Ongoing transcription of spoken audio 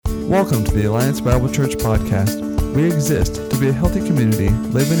Welcome to the Alliance Bible Church podcast. We exist to be a healthy community,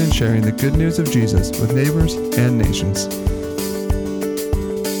 living and sharing the good news of Jesus with neighbors and nations.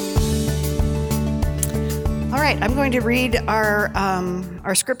 All right, I'm going to read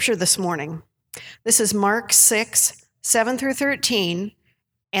our scripture this morning. This is Mark 6, 7 through 13,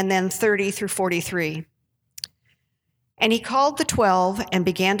 and then 30 through 43. And he called the 12 and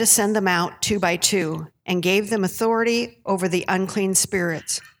began to send them out 2 by 2, and gave them authority over the unclean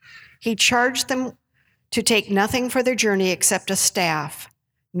spirits. He charged them to take nothing for their journey except a staff,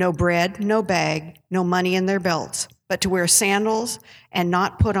 no bread, no bag, no money in their belts, but to wear sandals and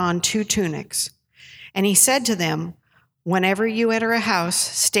not put on 2 tunics. And he said to them, whenever you enter a house,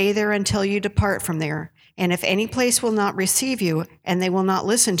 stay there until you depart from there. And if any place will not receive you, and they will not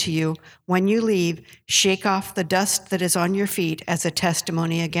listen to you, when you leave, shake off the dust that is on your feet as a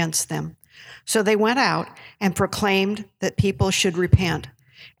testimony against them. So they went out and proclaimed that people should repent.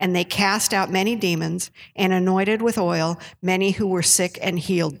 And they cast out many demons and anointed with oil many who were sick and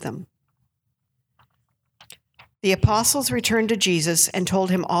healed them. The apostles returned to Jesus and told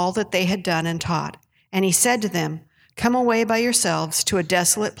him all that they had done and taught. And he said to them, come away by yourselves to a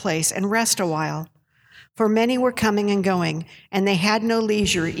desolate place and rest a while. For many were coming and going, and they had no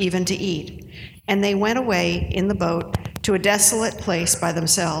leisure even to eat. And they went away in the boat to a desolate place by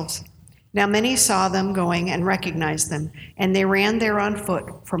themselves. Now many saw them going and recognized them, and they ran there on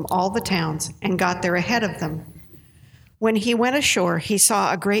foot from all the towns and got there ahead of them. When he went ashore, he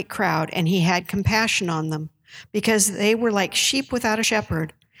saw a great crowd, and he had compassion on them, because they were like sheep without a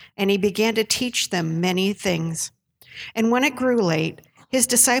shepherd, and he began to teach them many things. And when it grew late, his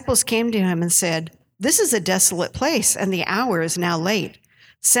disciples came to him and said, this is a desolate place, and the hour is now late.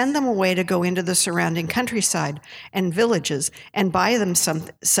 Send them away to go into the surrounding countryside and villages and buy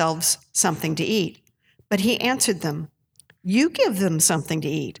themselves something to eat. But he answered them, you give them something to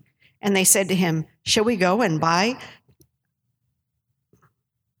eat. And they said to him, shall we go and buy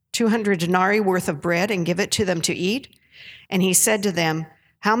 200 denarii worth of bread and give it to them to eat? And he said to them,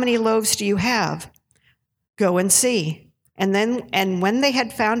 how many loaves do you have? Go and see. And when they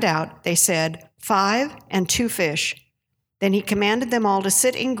had found out, they said, 5 and 2 fish. Then he commanded them all to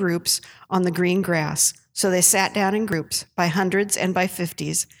sit in groups on the green grass. So they sat down in groups, by hundreds and by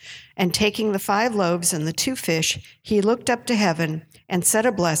 50s. And taking the 5 loaves and the 2 fish, he looked up to heaven and said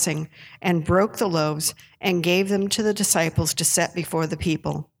a blessing, and broke the loaves, and gave them to the disciples to set before the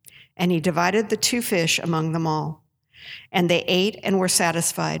people. And he divided the 2 fish among them all. And they ate and were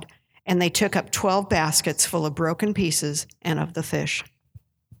satisfied. And they took up 12 baskets full of broken pieces and of the fish.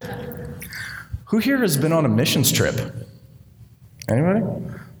 Who here has been on a missions trip? Anybody?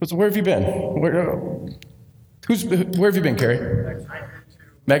 Where have you been? Where have you been, Carrie?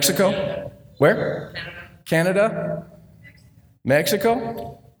 Mexico? Where? Canada?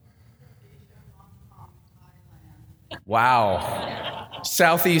 Mexico? Wow.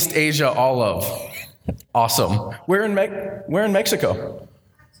 Southeast Asia olive. Awesome. Where in Mexico?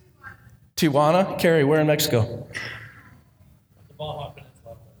 Tijuana? Carrie, where in Mexico?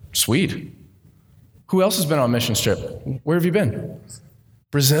 Sweet. Who else has been on a missions trip? Where have you been?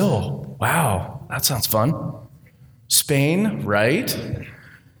 Brazil. Wow, that sounds fun. Spain, right?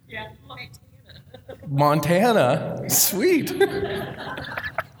 Yeah, Montana. Sweet.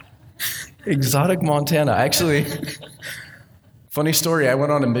 Exotic Montana. Actually, funny story, I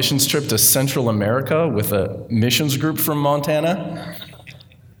went on a missions trip to Central America with a missions group from Montana.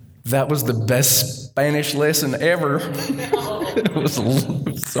 That was the best Spanish lesson ever. It was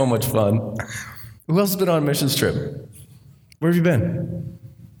so much fun. Who else has been on a missions trip? Where have you been?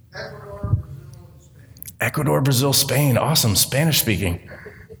 Ecuador, Brazil, Spain. Awesome. Spanish speaking.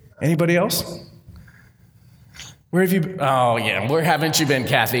 Anybody else? Where have you been? Oh, yeah. Where haven't you been,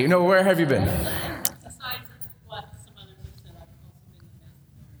 Kathy? No, where have you been? Besides what some others have said, I've also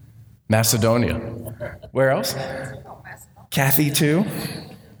been in Macedonia. Where else? Kathy, too?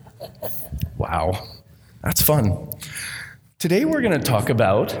 Wow. That's fun. Today we're going to talk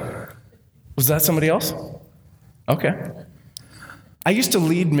about... Was that somebody else? Okay. I used to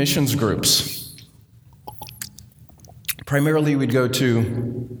lead missions groups. Primarily, we'd go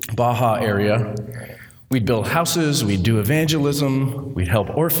to Baja area. We'd build houses, we'd do evangelism, we'd help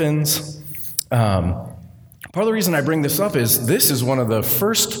orphans. Part of the reason I bring this up is this is one of the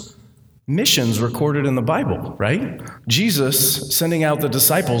first missions recorded in the Bible, right? Jesus sending out the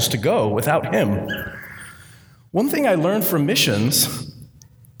disciples to go without him. One thing I learned from missions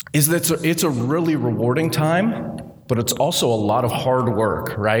is that it's a really rewarding time, but it's also a lot of hard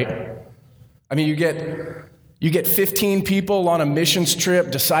work, right? I mean, you get 15 people on a missions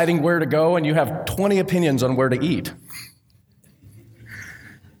trip deciding where to go, and you have 20 opinions on where to eat.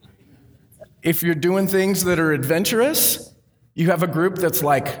 If you're doing things that are adventurous, you have a group that's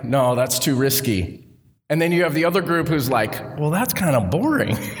like, no, that's too risky. And then you have the other group who's like, well, that's kind of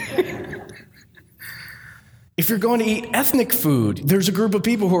boring. If you're going to eat ethnic food, there's a group of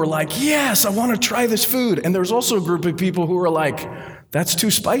people who are like, yes, I want to try this food. And there's also a group of people who are like, that's too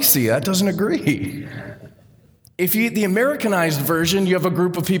spicy. That doesn't agree. If you eat the Americanized version, you have a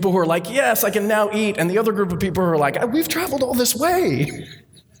group of people who are like, yes, I can now eat. And the other group of people who are like, we've traveled all this way.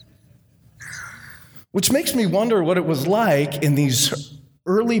 Which makes me wonder what it was like in these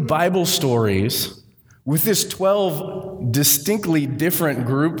early Bible stories with this 12 distinctly different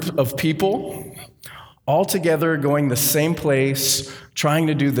group of people all together going the same place, trying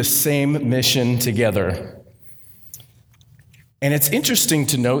to do the same mission together. And it's interesting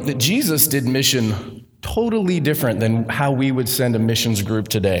to note that Jesus did mission totally different than how we would send a missions group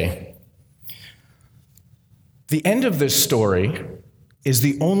today. The end of this story is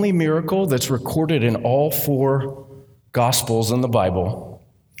the only miracle that's recorded in all 4 Gospels in the Bible.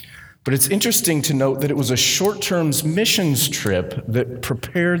 But it's interesting to note that it was a short-term missions trip that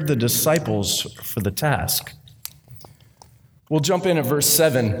prepared the disciples for the task. We'll jump in at verse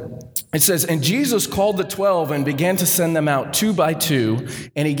 7. It says, and Jesus called the 12 and began to send them out 2 by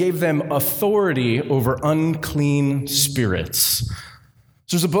 2, and he gave them authority over unclean spirits.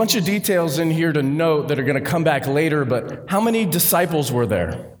 So there's a bunch of details in here to note that are going to come back later, but how many disciples were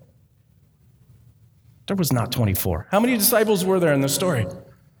there? There was not 24. How many disciples were there in the story?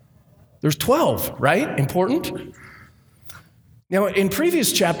 There's 12, right? Important. Now, in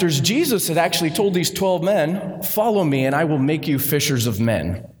previous chapters, Jesus had actually told these 12 men, follow me and I will make you fishers of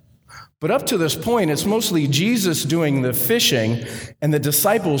men. But up to this point, it's mostly Jesus doing the fishing and the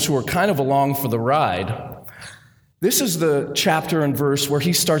disciples who are kind of along for the ride. This is the chapter and verse where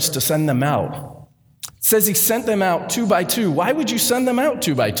he starts to send them out. It says he sent them out 2 by 2. Why would you send them out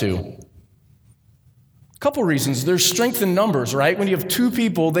 2 by 2? Couple reasons. There's strength in numbers, right? When you have 2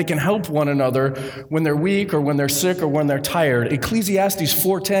 people, they can help one another when they're weak or when they're sick or when they're tired. Ecclesiastes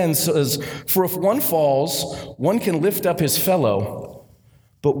 4:10 says, for if one falls, one can lift up his fellow.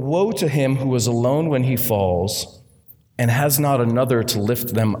 But woe to him who is alone when he falls and has not another to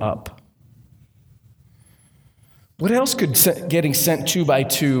lift them up. What else could getting sent 2 by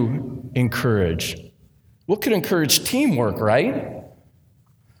 2 encourage? What could encourage teamwork, right?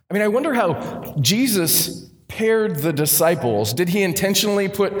 I mean, I wonder how Jesus paired the disciples. Did he intentionally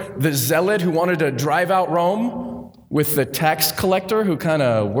put the zealot who wanted to drive out Rome with the tax collector who kind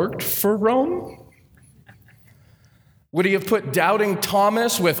of worked for Rome? Would he have put doubting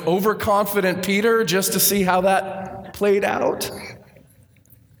Thomas with overconfident Peter just to see how that played out?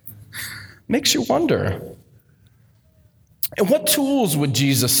 Makes you wonder. And what tools would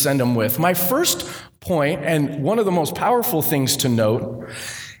Jesus send them with? My first point, and one of the most powerful things to note,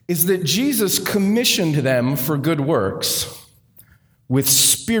 is that Jesus commissioned them for good works with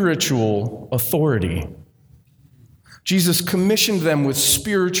spiritual authority. Jesus commissioned them with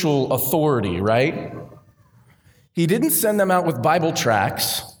spiritual authority, right? He didn't send them out with Bible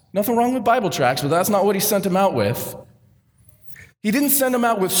tracts. Nothing wrong with Bible tracts, but that's not what he sent them out with. He didn't send them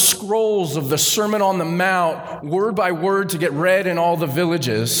out with scrolls of the Sermon on the Mount, word by word, to get read in all the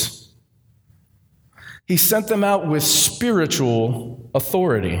villages. He sent them out with spiritual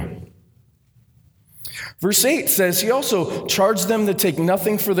authority. Verse 8 says, he also charged them to take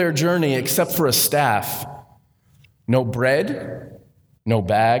nothing for their journey except for a staff. No bread, no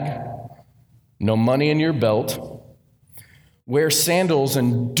bag, no money in your belt. Wear sandals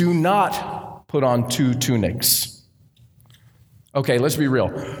and do not put on 2 tunics. Okay, let's be real.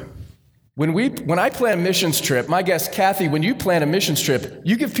 When I plan a missions trip, my guest Kathy, when you plan a missions trip,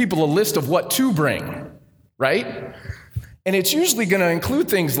 you give people a list of what to bring, right? And it's usually going to include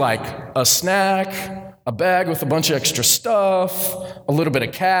things like a snack, a bag with a bunch of extra stuff, a little bit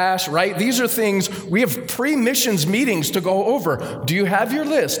of cash, right? These are things, we have pre-missions meetings to go over. Do you have your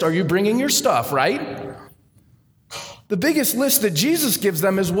list? Are you bringing your stuff, right? The biggest list that Jesus gives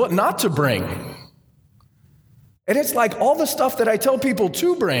them is what not to bring. And it's like all the stuff that I tell people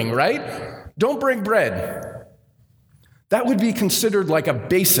to bring, right? Don't bring bread. That would be considered like a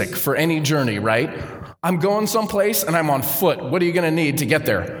basic for any journey, right? I'm going someplace and I'm on foot. What are you going to need to get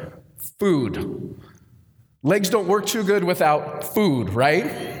there? Food. Legs don't work too good without food,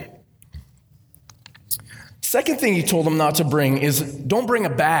 right? Second thing he told them not to bring is don't bring a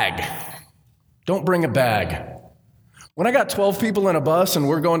bag. Don't bring a bag. When I got 12 people in a bus and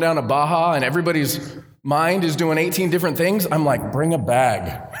we're going down to Baja and everybody's mind is doing 18 different things, I'm like, bring a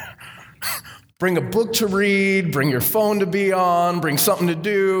bag. Bring a book to read, bring your phone to be on, bring something to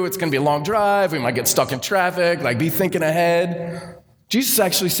do. It's going to be a long drive. We might get stuck in traffic. Like, be thinking ahead. Jesus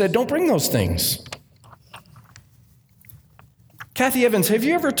actually said, don't bring those things. Kathy Evans, have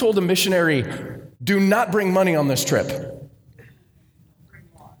you ever told a missionary, do not bring money on this trip?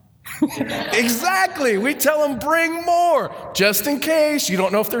 Exactly. We tell them bring more, just in case. You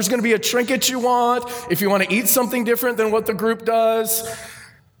don't know if there's going to be a trinket you want, if you want to eat something different than what the group does.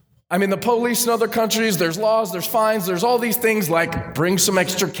 I mean, the police in other countries, there's laws, there's fines, there's all these things like bring some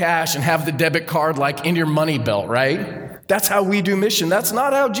extra cash and have the debit card like in your money belt, right? That's how we do mission. That's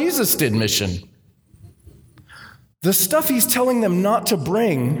not how Jesus did mission. The stuff he's telling them not to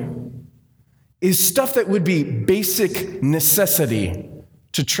bring is stuff that would be basic necessity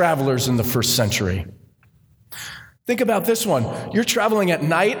to travelers in the first century. Think about this one. You're traveling at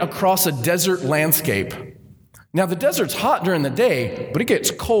night across a desert landscape. Now, the desert's hot during the day, but it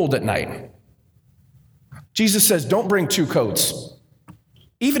gets cold at night. Jesus says, don't bring 2 coats.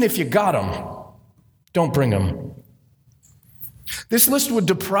 Even if you got them, don't bring them. This list would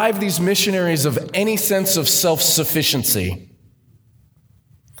deprive these missionaries of any sense of self-sufficiency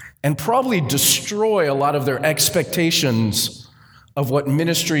and probably destroy a lot of their expectations of what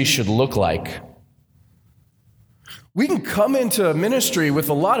ministry should look like. We can come into ministry with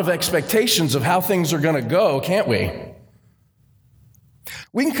a lot of expectations of how things are going to go, can't we?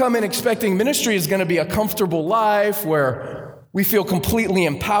 We can come in expecting ministry is going to be a comfortable life where we feel completely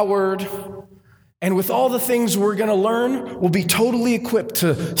empowered, and with all the things we're going to learn, we'll be totally equipped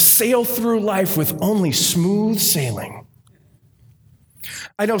to sail through life with only smooth sailing.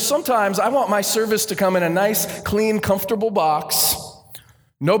 I know sometimes I want my service to come in a nice, clean, comfortable box,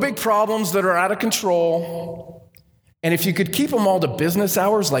 no big problems that are out of control, and if you could keep them all to business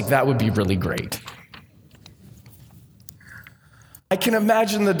hours, like that would be really great. I can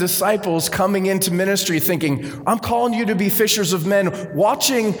imagine the disciples coming into ministry thinking, I'm calling you to be fishers of men,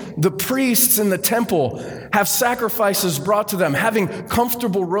 watching the priests in the temple have sacrifices brought to them, having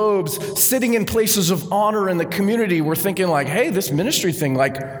comfortable robes, sitting in places of honor in the community. We're thinking like, hey, this ministry thing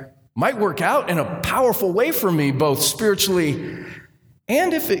might work out in a powerful way for me, both spiritually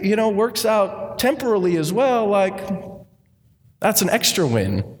and if it, works out temporally as well, that's an extra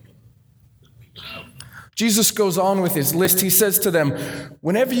win. Jesus goes on with his list. He says to them,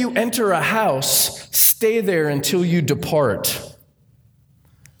 whenever you enter a house, stay there until you depart.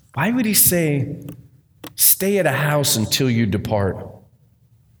 Why would he say, stay at a house until you depart?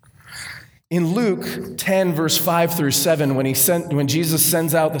 In Luke 10, verse 5 through 7, when Jesus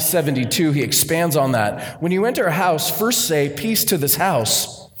sends out the 72, he expands on that. When you enter a house, first say, peace to this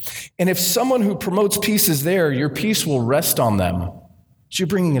house. And if someone who promotes peace is there, your peace will rest on them. So you're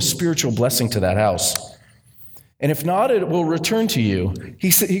bringing a spiritual blessing to that house. And if not, it will return to you.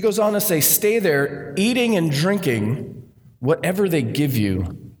 He goes on to say, stay there, eating and drinking whatever they give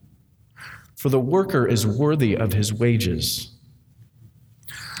you, for the worker is worthy of his wages.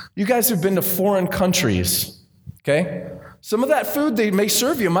 You guys have been to foreign countries, okay? Some of that food they may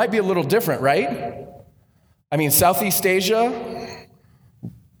serve you might be a little different, right? I mean, Southeast Asia,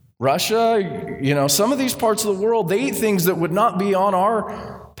 Russia, some of these parts of the world, they eat things that would not be on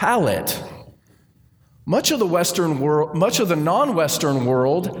our palate. Much of the non-Western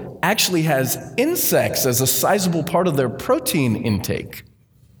world actually has insects as a sizable part of their protein intake.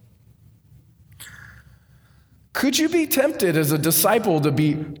 Could you be tempted as a disciple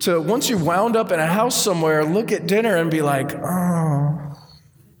to once you wound up in a house somewhere, look at dinner and be like, oh,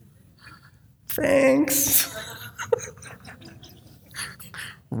 thanks.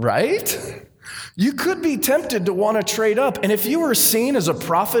 Right? You could be tempted to want to trade up. And if you were seen as a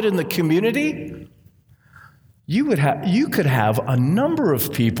prophet in the community, you could have a number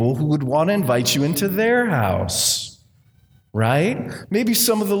of people who would want to invite you into their house, right? Maybe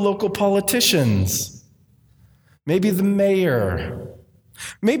some of the local politicians, maybe the mayor,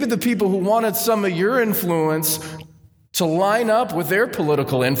 maybe the people who wanted some of your influence to line up with their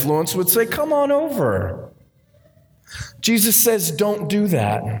political influence would say, come on over. Jesus says, don't do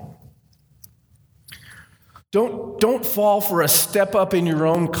that. Don't fall for a step up in your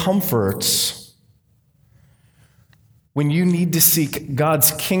own comforts when you need to seek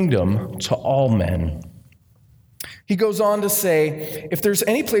God's kingdom to all men. He goes on to say, if there's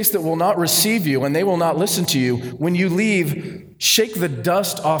any place that will not receive you and they will not listen to you, when you leave, shake the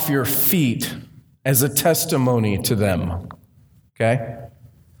dust off your feet as a testimony to them. Okay?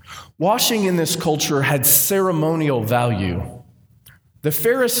 Washing in this culture had ceremonial value. The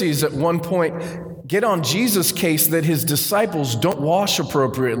Pharisees at one point get on Jesus' case that his disciples don't wash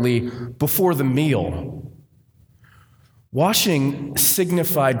appropriately before the meal. Washing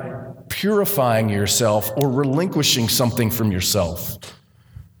signified purifying yourself or relinquishing something from yourself.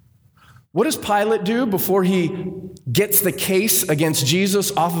 What does Pilate do before he gets the case against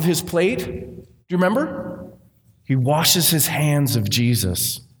Jesus off of his plate? Do you remember? He washes his hands of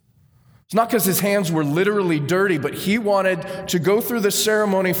Jesus. It's not because his hands were literally dirty, but he wanted to go through the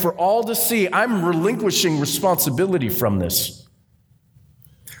ceremony for all to see. I'm relinquishing responsibility from this.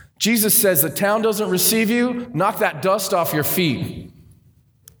 Jesus says, the town doesn't receive you, knock that dust off your feet.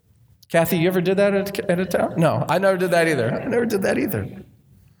 Kathy, you ever did that at a town? No, I never did that either.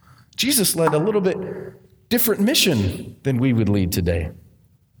 Jesus led a little bit different mission than we would lead today.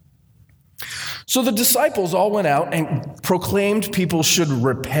 So the disciples all went out and proclaimed people should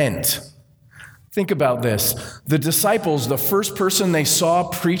repent. Think about this. The disciples, the first person they saw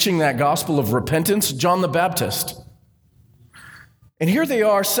preaching that gospel of repentance, John the Baptist. And here they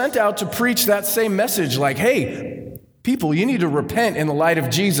are sent out to preach that same message like, hey, people, you need to repent in the light of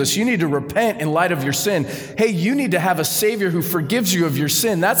Jesus. You need to repent in light of your sin. Hey, you need to have a Savior who forgives you of your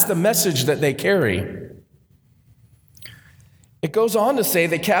sin. That's the message that they carry. It goes on to say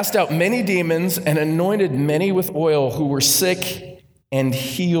they cast out many demons and anointed many with oil who were sick and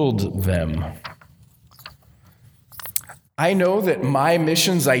healed them. I know that my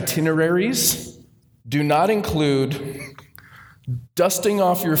missions itineraries do not include dusting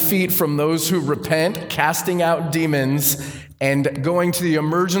off your feet from those who repent, casting out demons, and going to the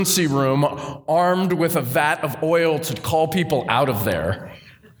emergency room armed with a vat of oil to call people out of there.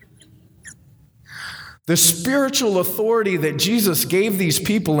 The spiritual authority that Jesus gave these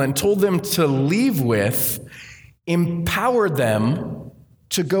people and told them to leave with empowered them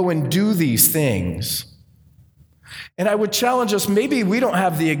to go and do these things. And I would challenge us, maybe we don't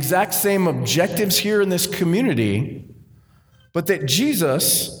have the exact same objectives here in this community, but that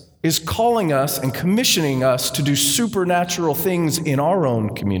Jesus is calling us and commissioning us to do supernatural things in our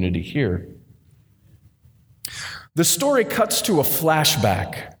own community here. The story cuts to a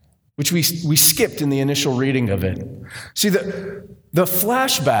flashback, which we skipped in the initial reading of it. See, the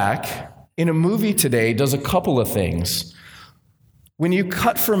flashback in a movie today does a couple of things. When you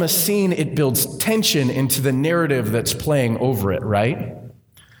cut from a scene, it builds tension into the narrative that's playing over it, right?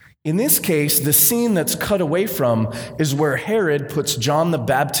 In this case, the scene that's cut away from is where Herod puts John the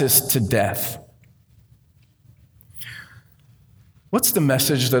Baptist to death. What's the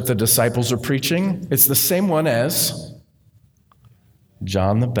message that the disciples are preaching? It's the same one as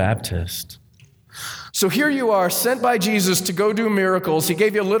John the Baptist. So here you are, sent by Jesus to go do miracles. He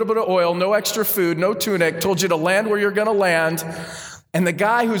gave you a little bit of oil, no extra food, no tunic, told you to land where you're going to land. And the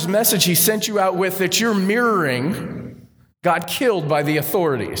guy whose message he sent you out with that you're mirroring got killed by the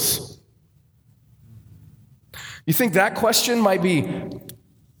authorities. You think that question might be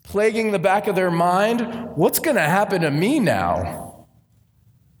plaguing the back of their mind? What's going to happen to me now?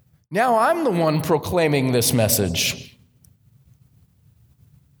 Now I'm the one proclaiming this message.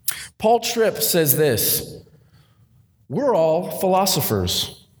 Paul Tripp says this: we're all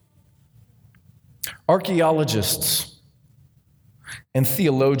philosophers, archaeologists, and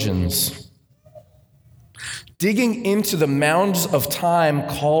theologians, digging into the mounds of time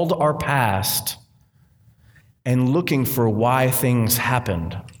called our past and looking for why things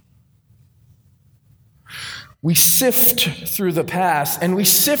happened. We sift through the past and we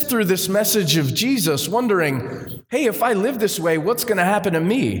sift through this message of Jesus, wondering, hey, if I live this way, what's going to happen to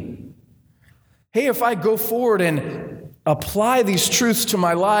me? Hey, if I go forward and apply these truths to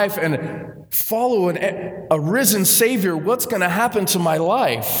my life and follow a risen Savior, what's going to happen to my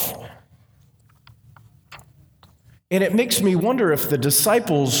life? And it makes me wonder if the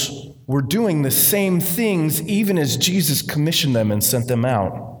disciples were doing the same things even as Jesus commissioned them and sent them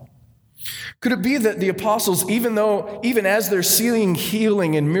out. Could it be that the apostles, even as they're seeing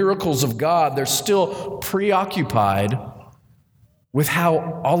healing and miracles of God, they're still preoccupied with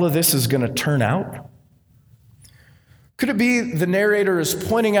how all of this is going to turn out? Could it be the narrator is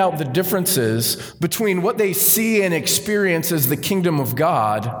pointing out the differences between what they see and experience as the kingdom of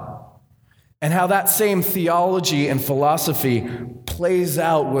God and how that same theology and philosophy plays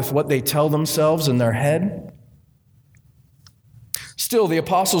out with what they tell themselves in their head? Still, the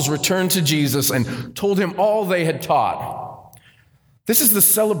apostles returned to Jesus and told him all they had taught. This is the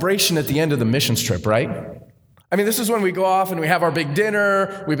celebration at the end of the missions trip, right? I mean, this is when we go off and we have our big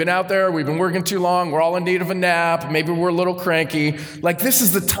dinner. We've been out there. We've been working too long. We're all in need of a nap. Maybe we're a little cranky. Like, this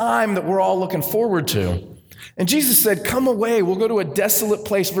is the time that we're all looking forward to. And Jesus said, come away. We'll go to a desolate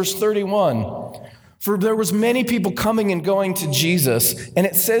place. Verse 31. For there was many people coming and going to Jesus. And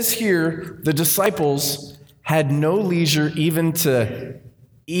it says here, the disciples had no leisure even to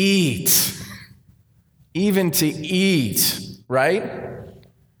eat. Even to eat, right?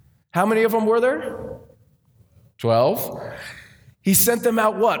 How many of them were there? 12. He sent them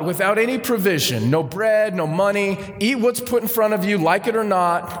out what? Without any provision, no bread, no money, eat what's put in front of you, like it or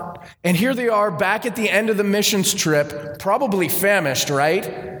not. And here they are back at the end of the missions trip, probably famished,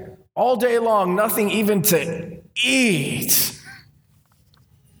 right? All day long, nothing even to eat.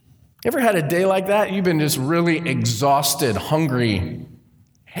 Ever had a day like that? You've been just really exhausted, hungry,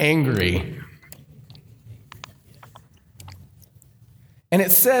 hangry. And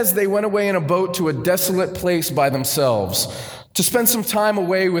it says they went away in a boat to a desolate place by themselves to spend some time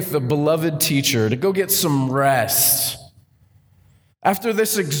away with the beloved teacher, to go get some rest. After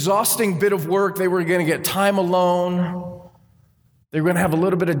this exhausting bit of work, they were going to get time alone. They were going to have a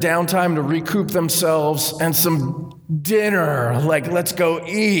little bit of downtime to recoup themselves and some dinner, like let's go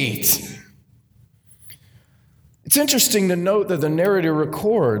eat. It's interesting to note that the narrator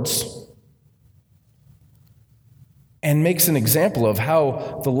records and makes an example of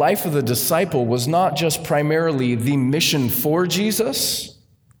how the life of the disciple was not just primarily the mission for Jesus,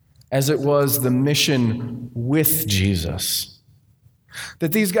 as it was the mission with Jesus.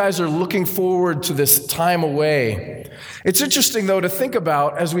 That these guys are looking forward to this time away. It's interesting, though, to think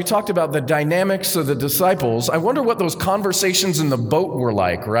about, as we talked about the dynamics of the disciples, I wonder what those conversations in the boat were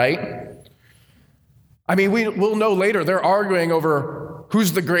like, right? I mean, we'll know later, they're arguing over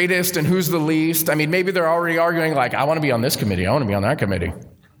who's the greatest and who's the least. I mean, maybe they're already arguing like, I want to be on this committee, I want to be on that committee.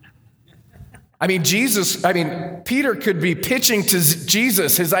 Peter could be pitching to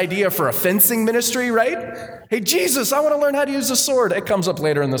Jesus his idea for a fencing ministry, right? Hey, Jesus, I want to learn how to use a sword. It comes up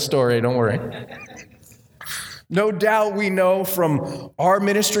later in the story, don't worry. No doubt we know from our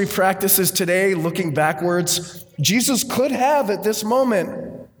ministry practices today, looking backwards, Jesus could have at this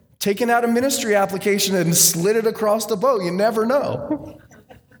moment taken out a ministry application and slid it across the boat. You never know.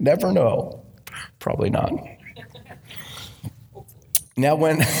 Never know. Probably not. Now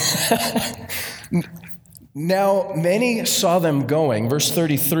many saw them going, verse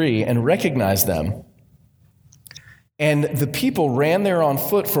 33, and recognized them. And the people ran there on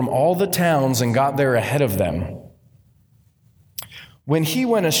foot from all the towns and got there ahead of them. When Jesus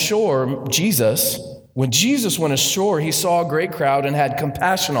went ashore, he saw a great crowd and had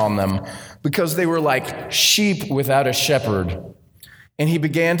compassion on them because they were like sheep without a shepherd. And he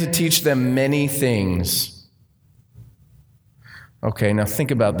began to teach them many things. Okay, now think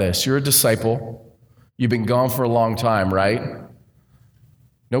about this. You're a disciple. You've been gone for a long time, right?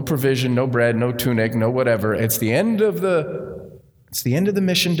 No provision, no bread, no tunic, no whatever. It's the end of the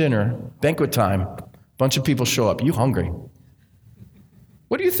mission dinner, banquet time. Bunch of people show up. You hungry?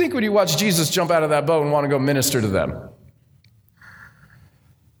 What do you think when you watch Jesus jump out of that boat and want to go minister to them?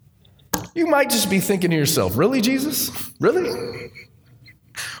 You might just be thinking to yourself, really, Jesus? Really?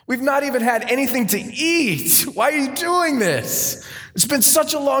 We've not even had anything to eat. Why are you doing this? It's been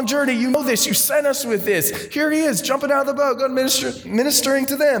such a long journey. You know this. You sent us with this. Here he is, jumping out of the boat, going ministering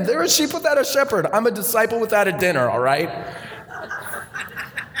to them. They're a sheep without a shepherd. I'm a disciple without a dinner, all right?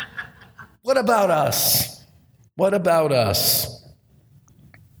 What about us? What about us?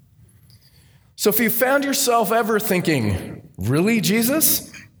 So if you found yourself ever thinking, really,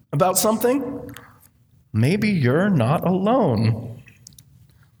 Jesus, about something, maybe you're not alone.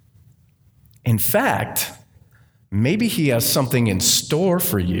 In fact, maybe he has something in store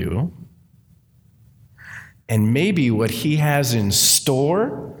for you, and maybe what he has in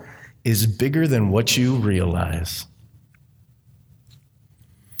store is bigger than what you realize.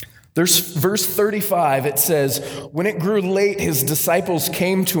 There's verse 35, it says, when it grew late, his disciples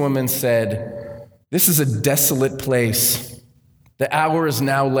came to him and said, this is a desolate place. The hour is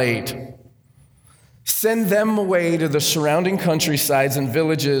now late. Send them away to the surrounding countrysides and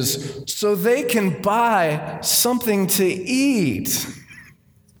villages so they can buy something to eat.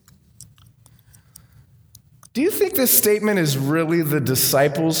 Do you think this statement is really the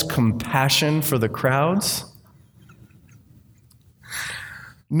disciples' compassion for the crowds?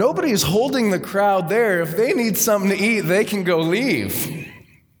 Nobody's holding the crowd there. If they need something to eat, they can go leave.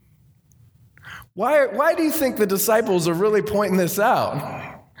 Why do you think the disciples are really pointing this out?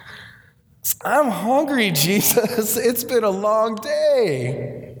 I'm hungry, Jesus. It's been a long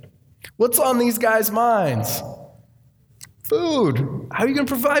day. What's on these guys' minds? Food. How are you going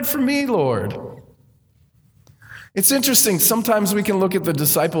to provide for me, Lord? It's interesting. Sometimes we can look at the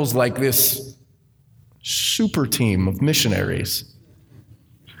disciples like this super team of missionaries.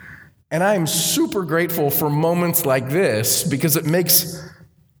 And I am super grateful for moments like this because it makes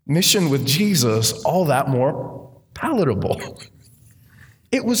mission with Jesus all that more palatable.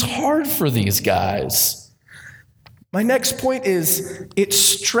 It was hard for these guys. My next point is it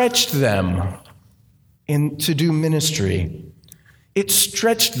stretched them to do ministry. It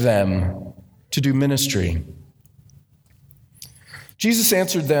stretched them to do ministry. Jesus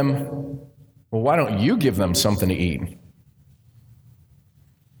answered them, well, why don't you give them something to eat?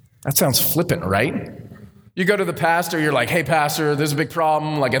 That sounds flippant, right? You go to the pastor, you're like, hey, pastor, there's a big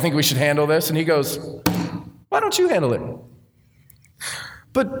problem. Like, I think we should handle this. And he goes, why don't you handle it?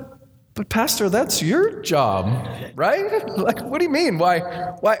 But pastor, that's your job, right? Like, what do you mean? Why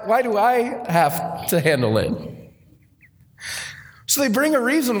do I have to handle it? So they bring a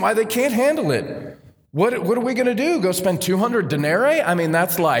reason why they can't handle it. What are we going to do? Go spend 200 denarii? I mean,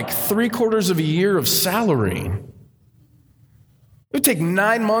 that's like 3/4 of a year of salary. It would take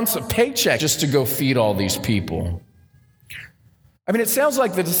 9 months of paycheck just to go feed all these people. I mean, it sounds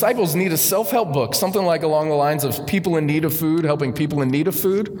like the disciples need a self-help book, something like along the lines of people in need of food, helping people in need of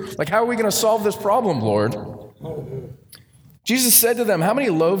food. Like, how are we going to solve this problem, Lord? Jesus said to them, how many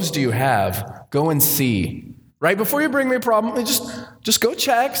loaves do you have? Go and see. Right before you bring me a problem, just go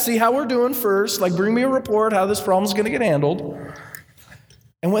check, see how we're doing first. Like, bring me a report how this problem's going to get handled.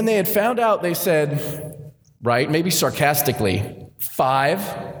 And when they had found out, they said, right, maybe sarcastically,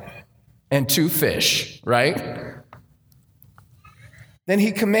 5 and 2 fish, right? Then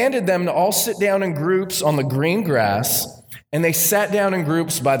he commanded them to all sit down in groups on the green grass, and they sat down in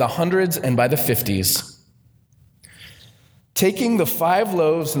groups by the hundreds and by the 50s. Taking the 5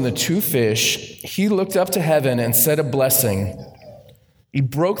 loaves and the 2 fish, he looked up to heaven and said a blessing. He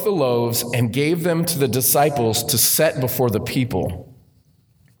broke the loaves and gave them to the disciples to set before the people.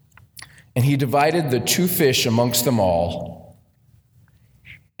 And he divided the 2 fish amongst them all.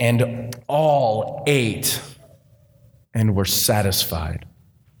 And all ate and were satisfied.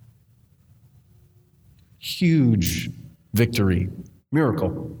 Huge victory.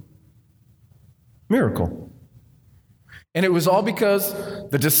 Miracle. Miracle. And it was all because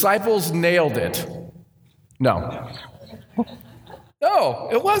the disciples nailed it. No,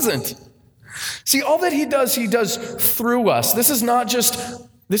 it wasn't. See, all that he does through us. This is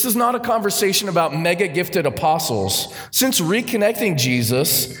not a conversation about mega gifted apostles. Since reconnecting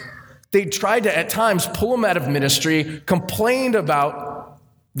Jesus, they tried to, at times, pull him out of ministry, complained about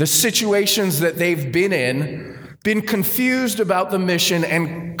the situations that they've been in, been confused about the mission,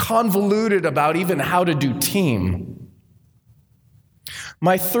 and convoluted about even how to do team.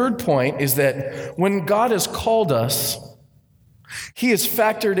 My third point is that when God has called us, he has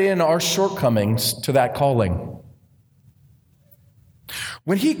factored in our shortcomings to that calling.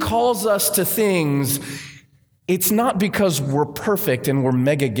 When he calls us to things, it's not because we're perfect and we're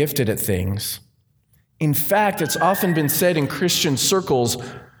mega gifted at things. In fact, it's often been said in Christian circles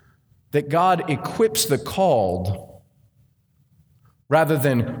that God equips the called rather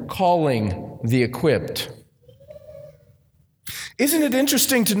than calling the equipped. Isn't it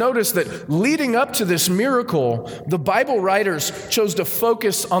interesting to notice that leading up to this miracle, the Bible writers chose to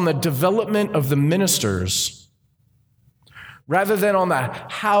focus on the development of the ministers rather than on the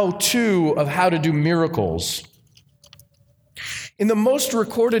how-to of how to do miracles? In the most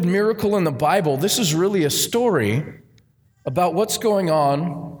recorded miracle in the Bible, this is really a story about what's going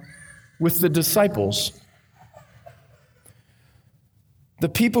on with the disciples. The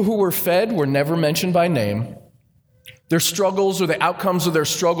people who were fed were never mentioned by name. Their struggles or the outcomes of their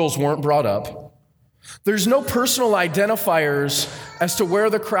struggles weren't brought up. There's no personal identifiers as to where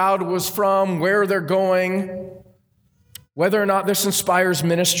the crowd was from, where they're going, whether or not this inspires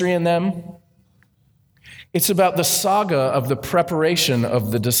ministry in them. It's about the saga of the preparation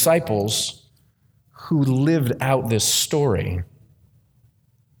of the disciples who lived out this story.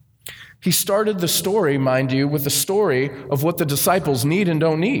 He started the story, mind you, with the story of what the disciples need and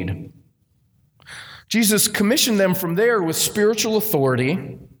don't need. Jesus commissioned them from there with spiritual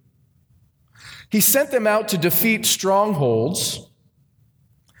authority. He sent them out to defeat strongholds,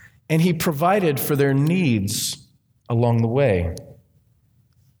 and he provided for their needs along the way.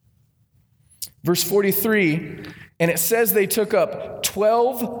 Verse 43, and it says they took up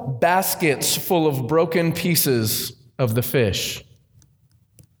 12 baskets full of broken pieces of the fish.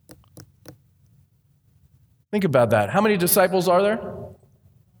 Think about that. How many disciples are there?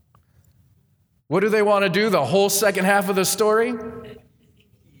 What do they want to do the whole second half of the story?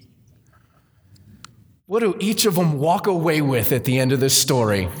 What do each of them walk away with at the end of this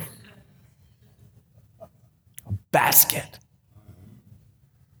story? A basket.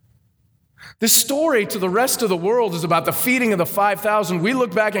 This story to the rest of the world is about the feeding of the 5,000. We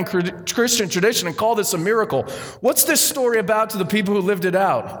look back in Christian tradition and call this a miracle. What's this story about to the people who lived it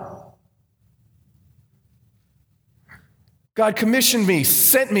out? God commissioned me,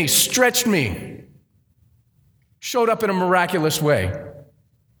 sent me, stretched me, showed up in a miraculous way.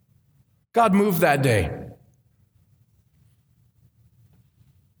 God moved that day.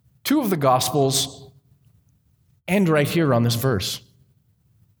 2 of the Gospels end right here on this verse.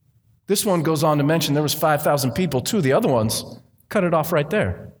 This one goes on to mention there was 5,000 people. Two of the other ones cut it off right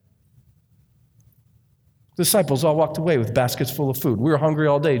there. The disciples all walked away with baskets full of food. We were hungry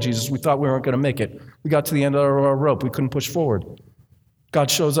all day, Jesus. We thought we weren't going to make it. We got to the end of our rope. We couldn't push forward. God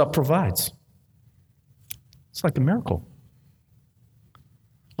shows up, provides. It's like a miracle.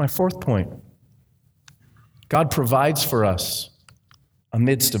 My fourth point. God provides for us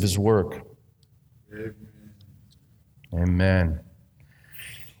amidst of his work. Amen.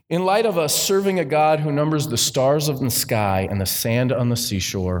 In light of us serving a God who numbers the stars of the sky and the sand on the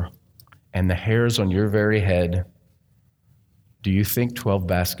seashore and the hairs on your very head, do you think 12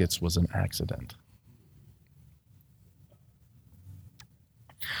 baskets was an accident?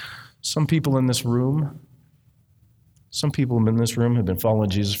 Some people in this room have been following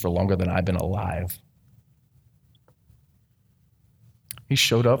Jesus for longer than I've been alive. He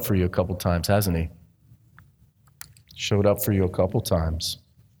showed up for you a couple times, hasn't he? Showed up for you a couple times.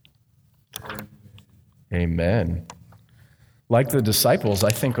 Amen. Like the disciples,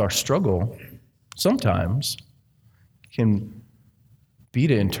 I think our struggle sometimes can be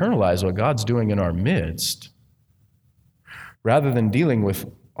to internalize what God's doing in our midst rather than dealing with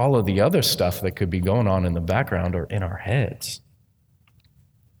all of the other stuff that could be going on in the background or in our heads.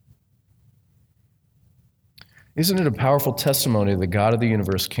 Isn't it a powerful testimony that God of the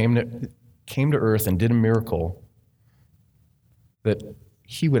universe came to earth and did a miracle that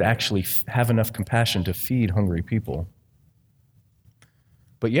he would actually have enough compassion to feed hungry people?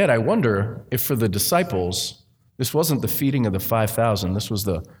 But yet I wonder if for the disciples, this wasn't the feeding of the 5,000, this was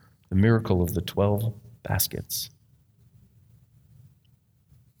the miracle of the 12 baskets.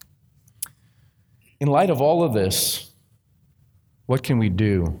 In light of all of this, what can we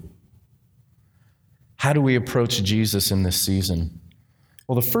do? How do we approach Jesus in this season?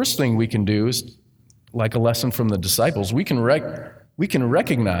 Well, the first thing we can do is, like a lesson from the disciples, we can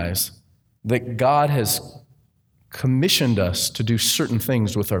recognize that God has commissioned us to do certain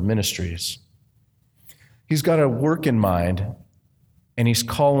things with our ministries. He's got a work in mind, and he's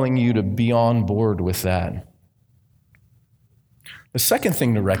calling you to be on board with that. The second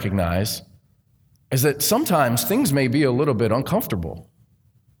thing to recognize is that sometimes things may be a little bit uncomfortable,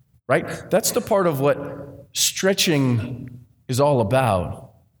 right? That's the part of what stretching is all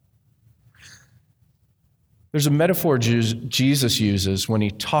about. There's a metaphor Jesus uses when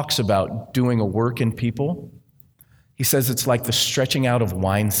he talks about doing a work in people. He says it's like the stretching out of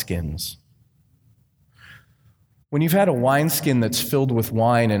wineskins. When you've had a wineskin that's filled with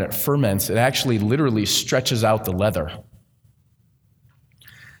wine and it ferments, it actually literally stretches out the leather.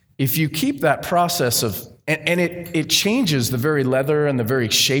 If you keep that process of, and it changes the very leather and the very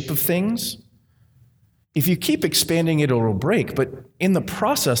shape of things. If you keep expanding it, it'll break. But in the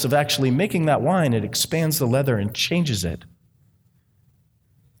process of actually making that wine, it expands the leather and changes it.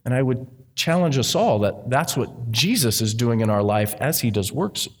 And I would challenge us all that that's what Jesus is doing in our life as he does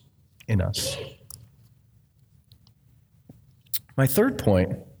works in us. My third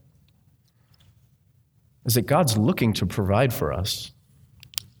point is that God's looking to provide for us.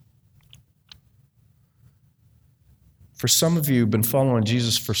 For some of you who've been following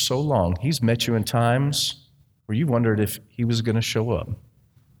Jesus for so long, he's met you in times where you wondered if he was going to show up.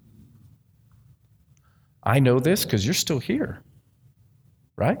 I know this because you're still here,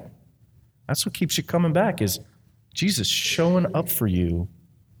 right? That's what keeps you coming back is Jesus showing up for you,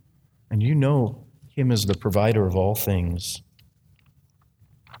 and you know him as the provider of all things.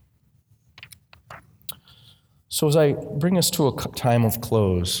 So as I bring us to a time of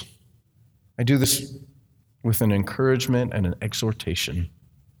close, I do this with an encouragement and an exhortation.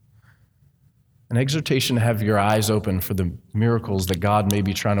 An exhortation to have your eyes open for the miracles that God may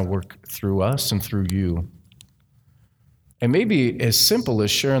be trying to work through us and through you. It may be as simple as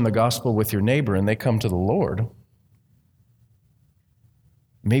sharing the gospel with your neighbor and they come to the Lord.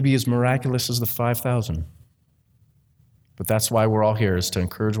 Maybe as miraculous as the 5,000. But that's why we're all here, is to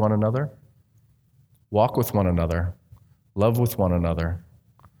encourage one another, walk with one another, love with one another,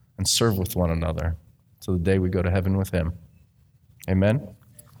 and serve with one another. So the day we go to heaven with him. Amen?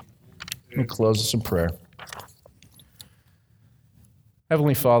 Let me close this in prayer.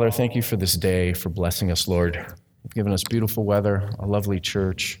 Heavenly Father, thank you for this day, for blessing us, Lord. You've given us beautiful weather, a lovely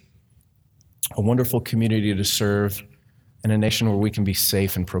church, a wonderful community to serve, and a nation where we can be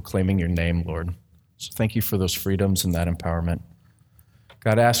safe in proclaiming your name, Lord. So thank you for those freedoms and that empowerment.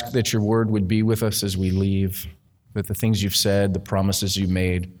 God, ask that your word would be with us as we leave, that the things you've said, the promises you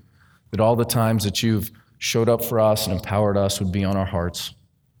made, that all the times that you've showed up for us and empowered us would be on our hearts.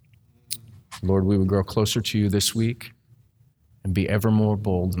 Lord, we would grow closer to you this week and be ever more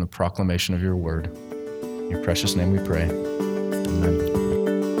bold in the proclamation of your word. In your precious name we pray. Amen.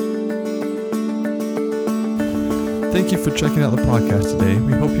 Thank you for checking out the podcast today.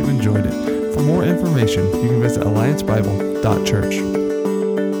 We hope you enjoyed it. For more information, you can visit alliancebible.church.